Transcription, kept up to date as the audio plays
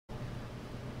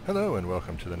Hello and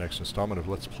welcome to the next installment of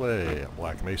Let's Play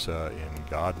Black Mesa in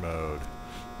God mode.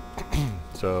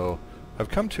 So, I've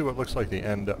come to what looks like the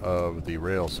end of the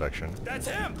rail section. That's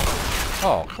him!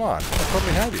 Oh, come on. I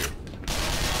totally have you.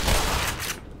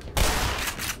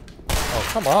 Oh,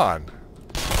 come on.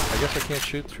 I guess I can't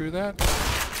shoot through that?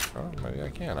 Oh, maybe I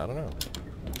can. I don't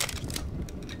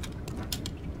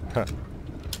know.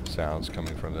 Sounds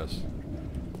coming from this.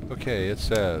 Okay, it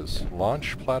says,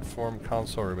 launch platform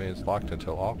console remains locked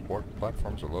until all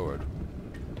platforms are lowered.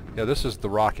 Yeah, this is the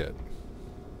rocket.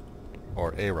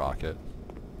 Or a rocket.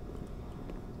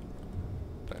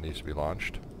 That needs to be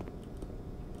launched.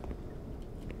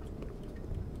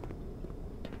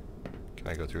 Can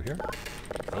I go through here? Nope.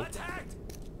 Contact!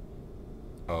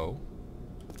 Oh.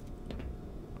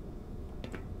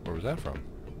 Where was that from?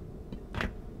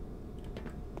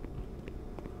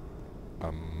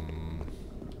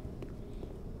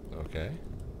 Okay.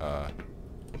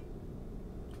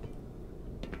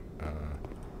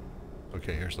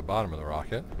 Okay, here's the bottom of the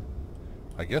rocket.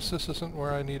 I guess this isn't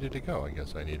where I needed to go. I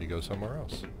guess I need to go somewhere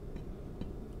else.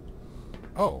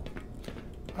 Oh.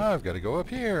 I've got to go up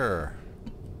here.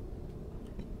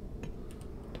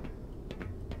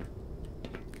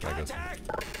 Can I go?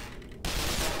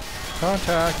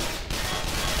 Contact!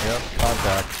 Yep,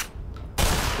 contact.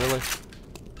 Really?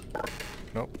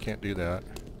 Nope, can't do that.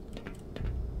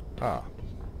 Ah,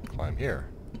 climb here.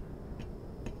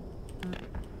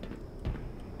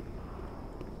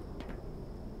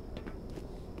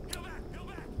 Go back!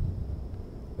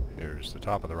 Here's the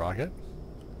top of the rocket.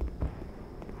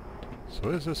 So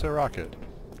is this a rocket?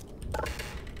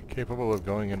 Capable of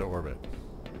going into orbit.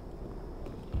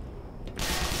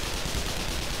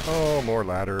 Oh, more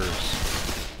ladders.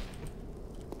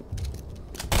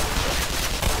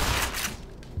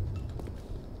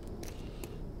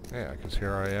 Yeah, because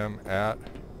here I am at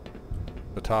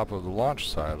the top of the launch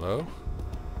silo.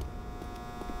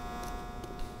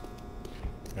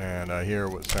 And I hear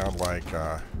what sound like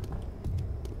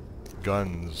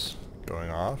guns going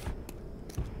off.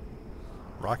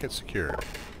 Rocket secured.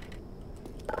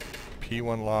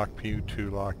 P1 lock, P2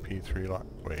 lock, P3 lock.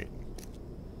 Wait.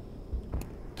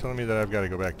 Telling me that I've got to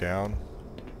go back down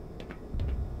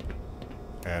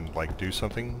and, like, do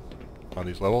something on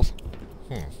these levels?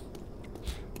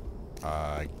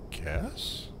 I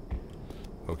guess?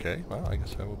 Okay, well, I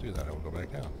guess I will do that. I will go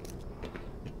back down.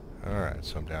 Alright,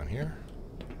 so I'm down here.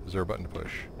 Is there a button to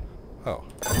push? Oh.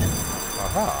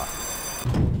 Aha!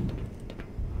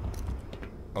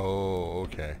 Oh,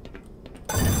 okay.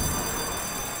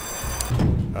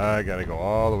 I gotta go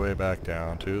all the way back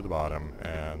down to the bottom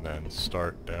and then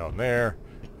start down there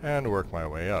and work my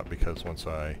way up, because once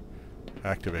I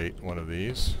activate one of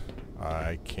these,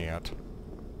 I can't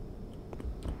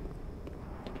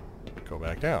go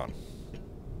back down.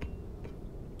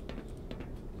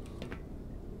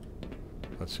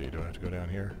 Let's see, do I have to go down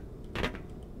here?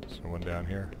 Is there one down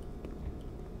here?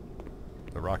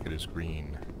 The rocket is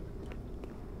green.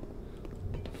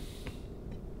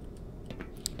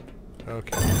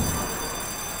 Okay.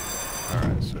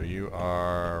 Alright, so you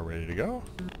are ready to go?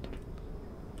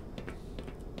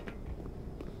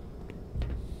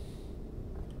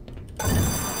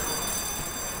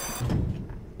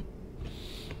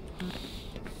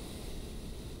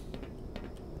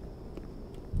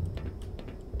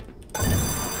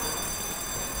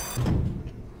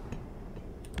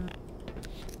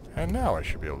 And now I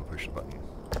should be able to push the button.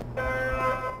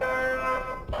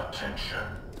 Attention,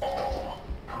 all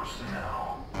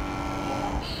personnel.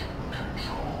 Launch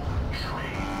control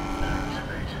train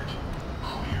activated.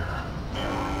 Clear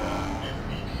area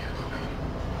immediately.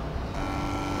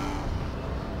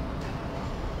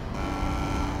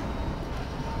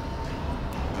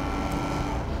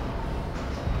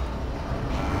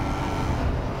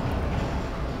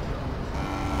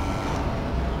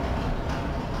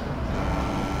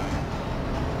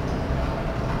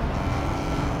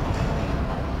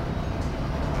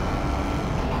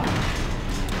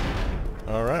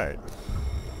 Alright.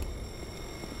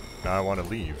 Now I want to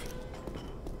leave.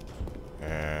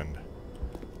 And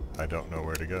I don't know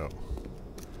where to go.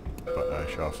 But I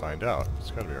shall find out.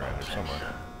 It's got to be around here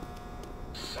somewhere.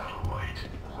 Satellite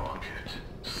rocket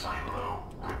silo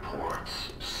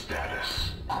reports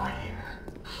status green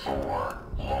for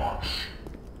launch.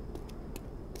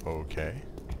 Okay.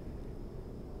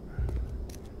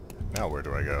 Now where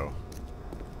do I go?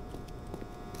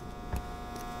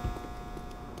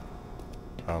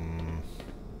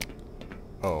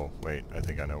 Oh, wait, I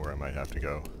think I know where I might have to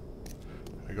go.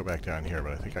 I go back down here,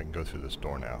 but I think I can go through this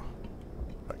door now.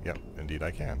 Yep, indeed I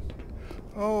can.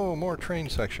 Oh, more train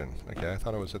section. Okay, I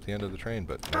thought I was at the end of the train,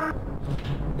 but no.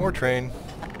 More train.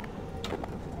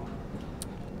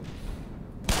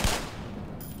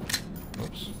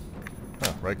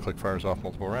 right-click fires off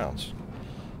multiple rounds.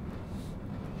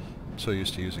 I'm so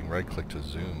used to using right-click to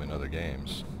zoom in other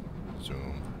games.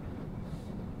 Zoom.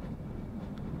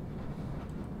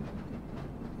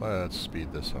 Let's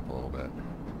speed this up a little bit.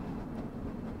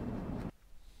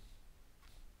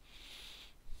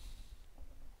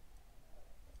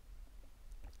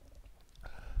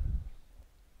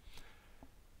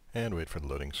 And wait for the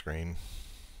loading screen.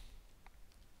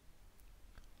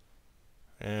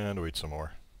 And wait some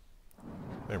more.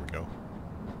 There we go.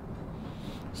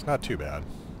 It's not too bad.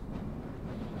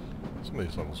 Some of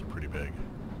these levels are pretty big.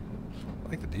 I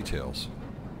like the details.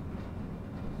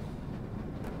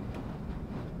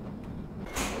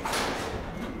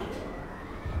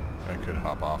 I could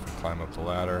hop off and climb up the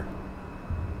ladder.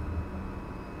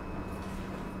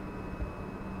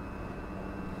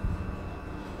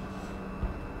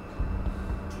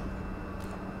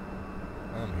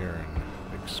 I'm hearing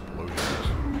explosions.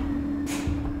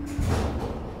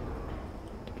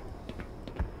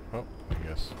 Oh, I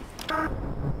guess. I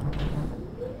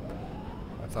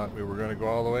thought we were going to go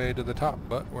all the way to the top,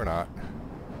 but we're not.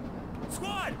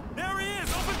 Squad! There he is!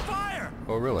 Open fire!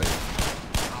 Oh, really?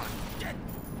 Oh, shit!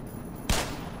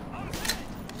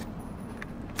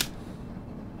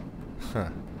 Huh.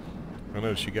 I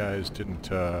noticed you guys didn't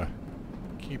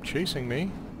keep chasing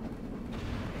me.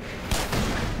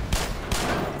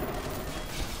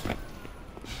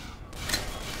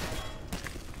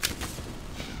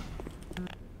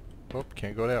 Oh,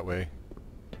 can't go that way.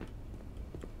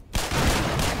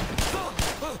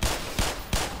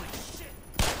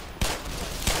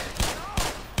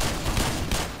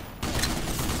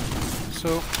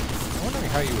 So, I'm wondering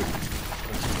how you would...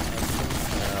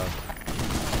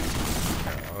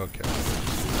 okay.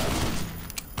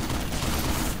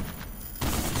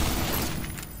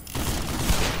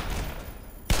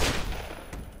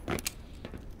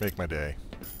 Make my day.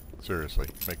 Seriously,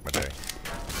 make my day.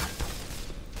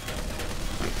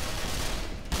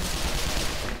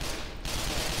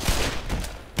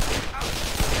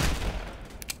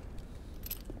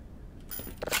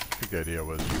 I think the idea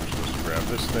was you were supposed to grab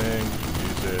this thing,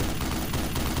 use it.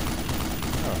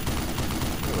 Oh,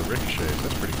 look at the ricochets,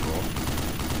 that's pretty cool.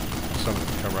 Some of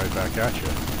them come right back at you.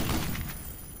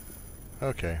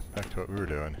 Okay, back to what we were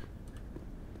doing.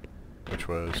 Which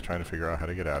was trying to figure out how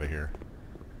to get out of here.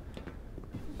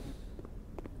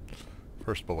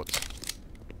 First bullets.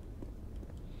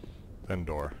 Then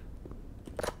door.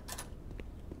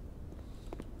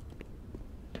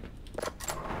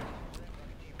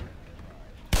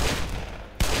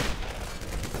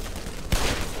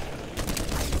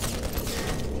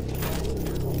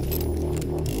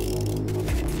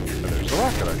 And there's the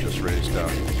rocket I just raised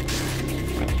up.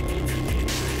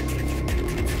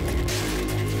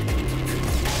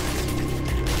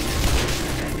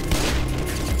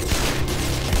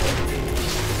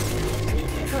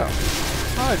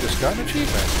 I just got an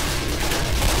achievement.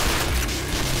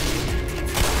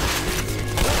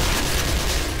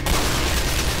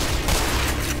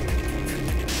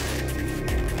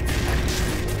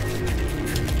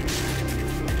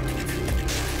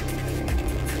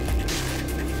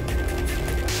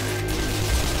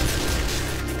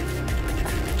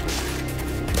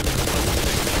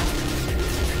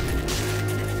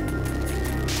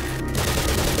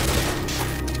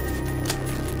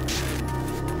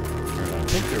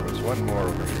 I think there was one more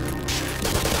over here.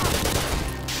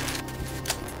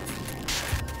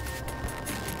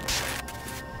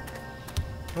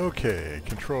 Okay,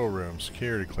 control room,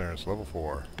 security clearance, level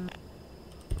 4.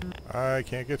 I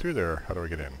can't get through there. How do I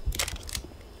get in?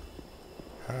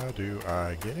 How do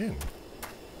I get in?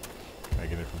 Can I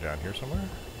get in from down here somewhere?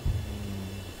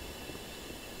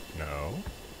 No.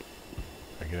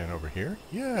 Can I get in over here?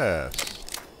 Yes!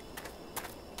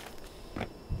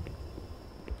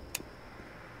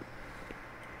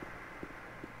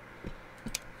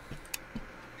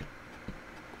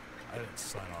 I didn't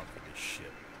sign on for this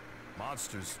shit.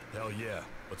 Monsters, hell yeah.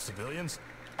 But civilians?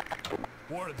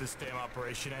 Bored of this damn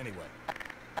operation anyway.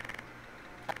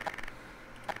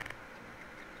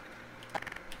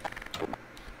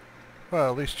 Well,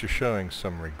 at least you're showing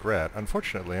some regret.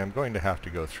 Unfortunately, I'm going to have to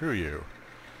go through you.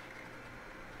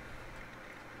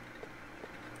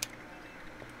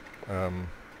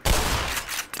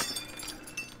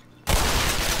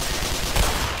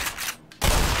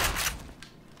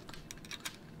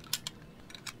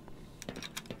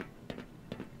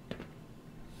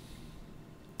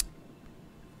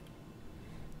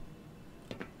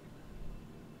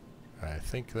 I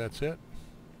think that's it.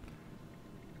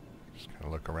 Just kind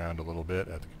of look around a little bit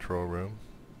at the control room.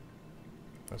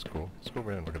 That's cool. Let's go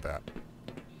over and look at that.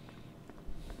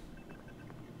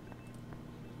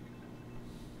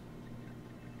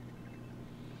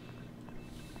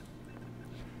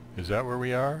 Is that where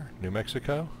we are? New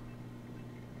Mexico?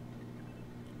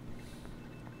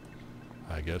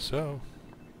 I guess so.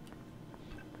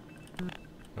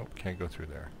 Nope, can't go through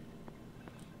there.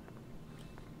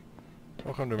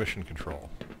 Welcome to Mission Control.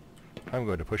 I'm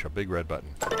going to push a big red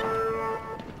button.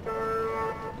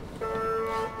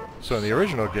 So in the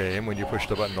original game, when you pushed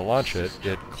the button to launch it,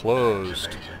 it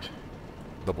closed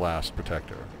the blast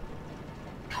protector.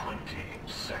 20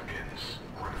 seconds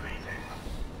remaining.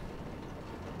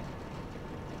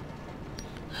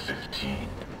 15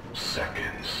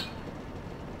 seconds.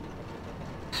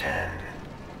 10,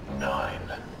 9,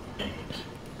 8,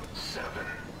 7,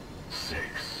 6,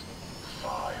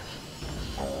 5,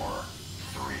 4,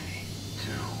 3,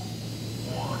 2,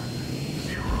 1,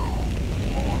 0.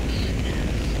 Launch is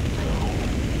go.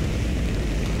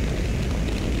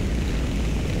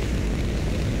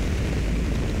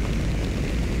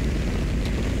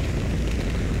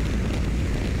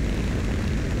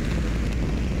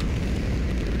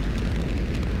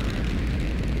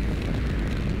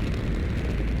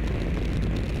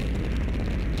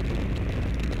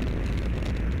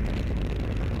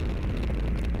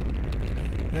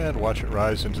 And watch it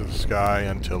rise into the sky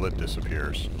until it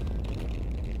disappears.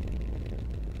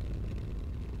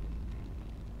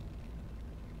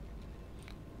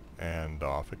 And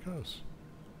off it goes.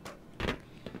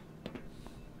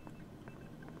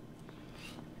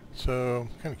 So,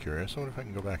 I'm kind of curious. I wonder if I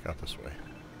can go back out this way.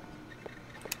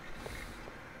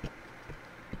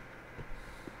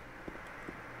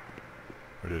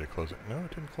 Or did it close it? No,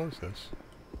 it didn't close this.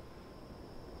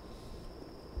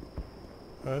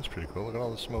 Oh, that's pretty cool. Look at all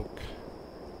the smoke.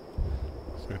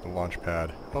 Let's look at the launch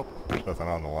pad. Oh, there's nothing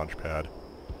on the launch pad.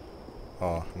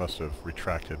 Oh, it must have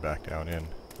retracted back down in.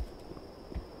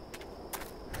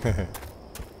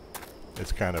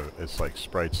 It's like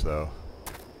sprites though.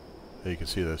 You can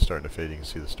see that it's starting to fade. You can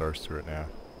see the stars through it now.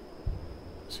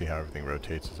 See how everything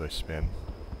rotates as I spin.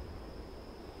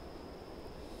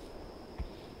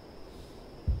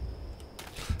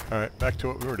 Alright, back to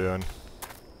what we were doing.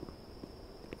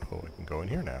 Oh, I can go in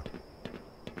here now.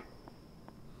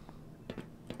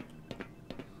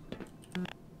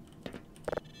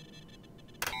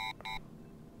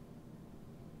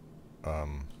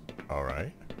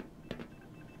 Alright.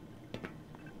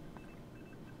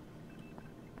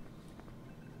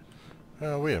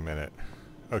 Wait a minute.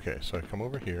 Okay, so I come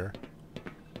over here.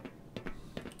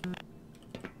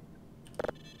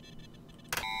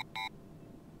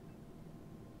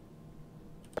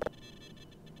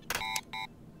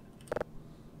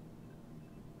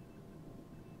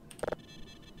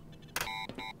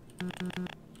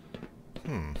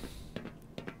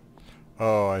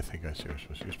 Oh, I think I see what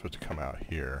you're supposed to come out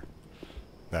here.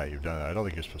 Now you've done that. I don't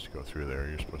think you're supposed to go through there.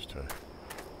 You're supposed to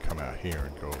come out here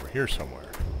and go over here somewhere.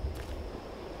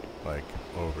 Like,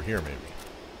 over here maybe.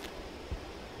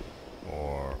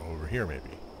 Or over here maybe.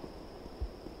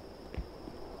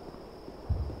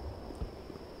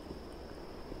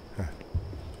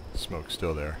 Smoke's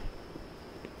still there.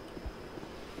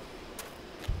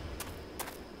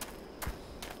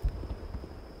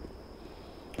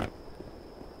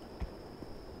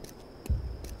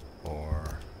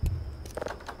 Or...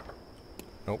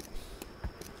 Nope.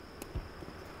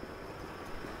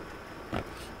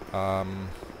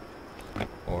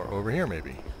 Or over here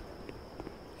maybe.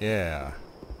 Yeah.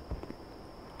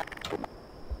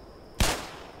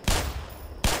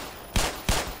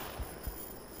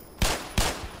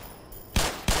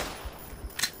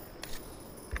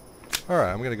 Alright,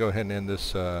 I'm going to go ahead and end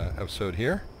this episode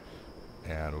here,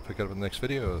 and we'll pick it up in the next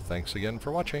video. Thanks again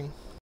for watching.